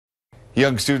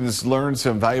Young students learned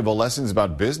some valuable lessons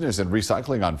about business and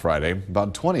recycling on Friday.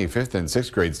 About 20 5th and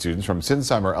 6th grade students from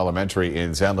Sinsheimer Elementary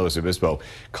in San Luis Obispo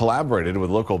collaborated with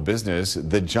local business,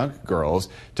 the Junk Girls,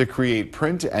 to create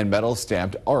print and metal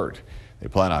stamped art. They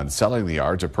plan on selling the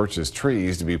art to purchase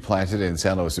trees to be planted in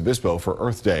San Luis Obispo for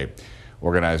Earth Day.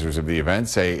 Organizers of the event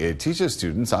say it teaches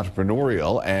students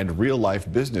entrepreneurial and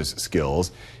real-life business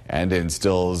skills and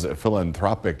instills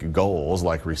philanthropic goals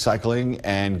like recycling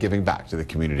and giving back to the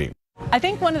community. I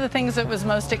think one of the things that was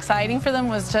most exciting for them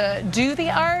was to do the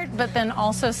art, but then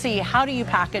also see how do you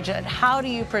package it, how do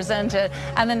you present it,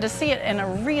 and then to see it in a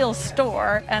real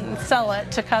store and sell it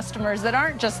to customers that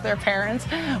aren't just their parents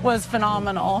was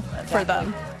phenomenal for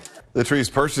them. The trees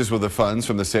purchased with the funds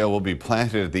from the sale will be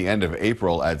planted at the end of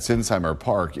April at Sinsheimer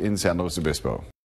Park in San Luis Obispo.